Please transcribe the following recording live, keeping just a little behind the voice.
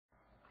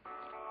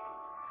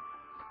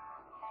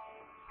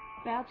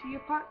Bow to your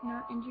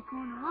partner in your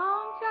corner,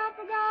 long time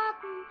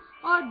forgotten,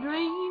 or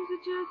dreams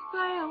that just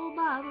fell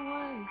by the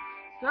way.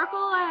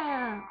 Circle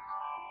left,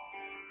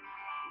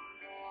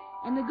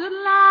 and the good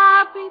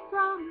life he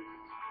promised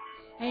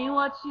ain't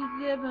what she's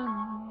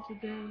living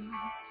today.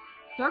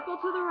 Circle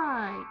to the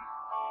right,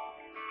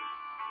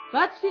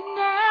 but she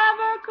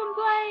never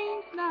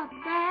complains about the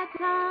bad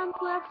times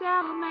left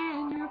out a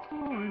man your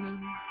corner.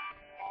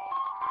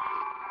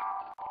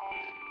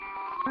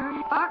 Turn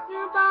your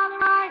partner by the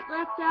right,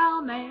 left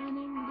out a man,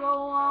 and go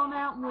on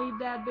out and weave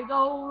that big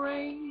old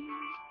ring.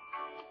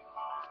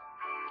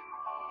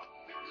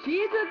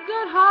 She's a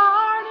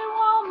good-hearted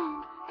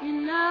woman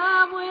in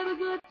love with a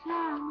good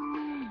time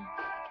man.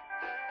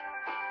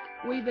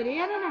 Weave it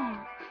in and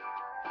out,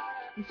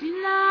 and she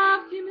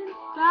loves him in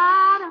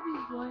spite of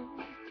his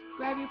ways.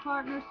 Grab your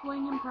partner,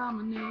 swing and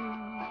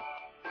promenade.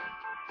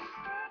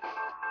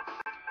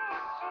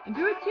 And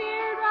through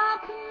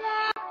teardrops and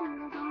laughter,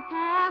 we're gonna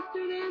pass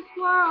through this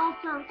world,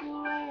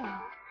 circle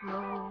left,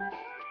 roll.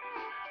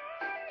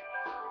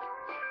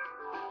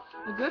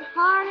 A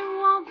good-hearted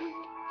woman,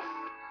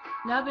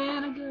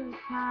 loving a good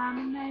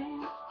time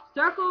man.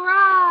 Circle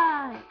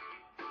right.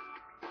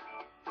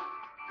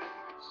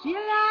 She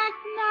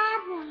likes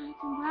night lights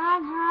and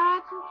bright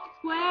lights and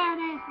square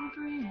dancing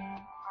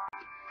friends.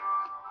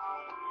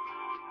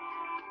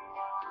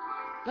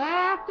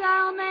 Left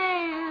out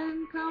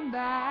man, come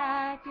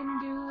back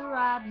and do the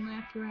right and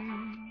left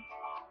ring.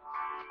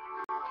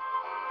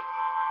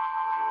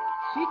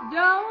 She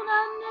don't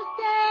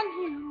understand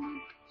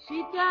him, but she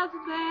does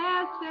the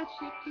best that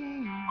she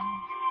can.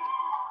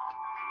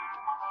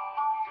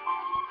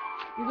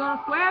 You're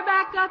gonna square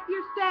back up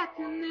your sets,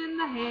 and then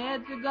the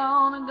heads are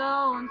gonna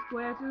go and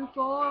square through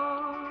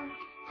 4.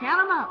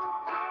 Count 'em up.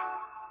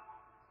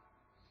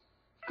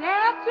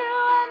 Step to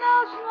an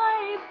ocean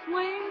wave,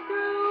 swing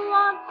through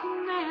once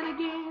and then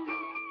again.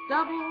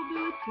 Double,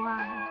 do it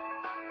twice.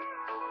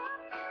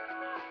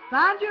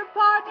 Find your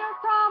partner,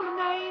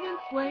 promenade, and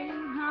swing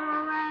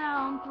her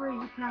around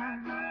 3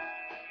 times.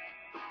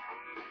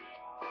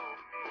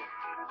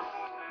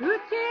 Through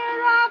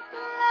teardrops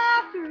and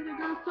laughter, they're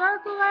gonna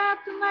circle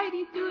left, and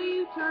ladies, do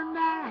you turn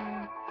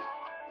back?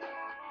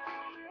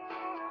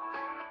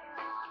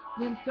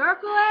 Then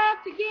circle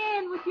left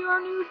again with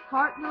your new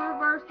partner,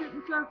 reverse it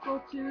and circle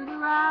to the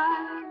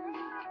right.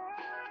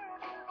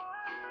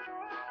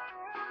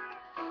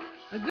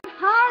 A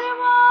good-hearted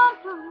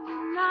woman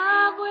in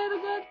love with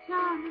a good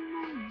time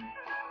man.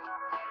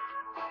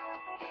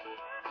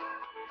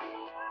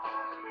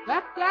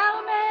 Left out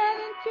a man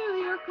into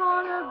your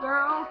corner,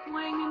 girl,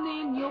 swing, and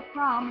then you'll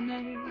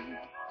promenade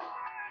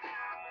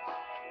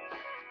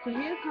to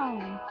his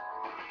home.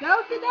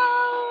 Do-si-do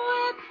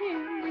with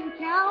him in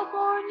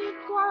California,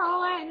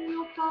 twirl and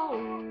you'll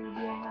fold,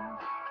 yeah.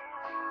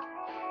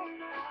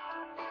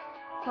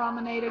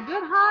 Promenade a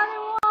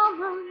good-hearted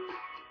woman,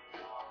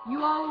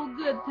 you old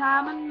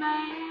good-timing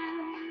man.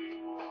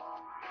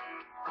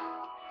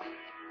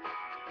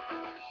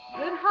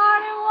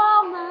 Good-hearted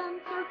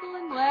woman,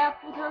 circling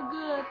left with her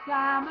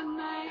good-timing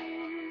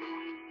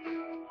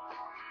man.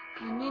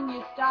 And then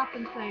you stop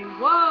and say,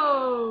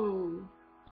 whoa!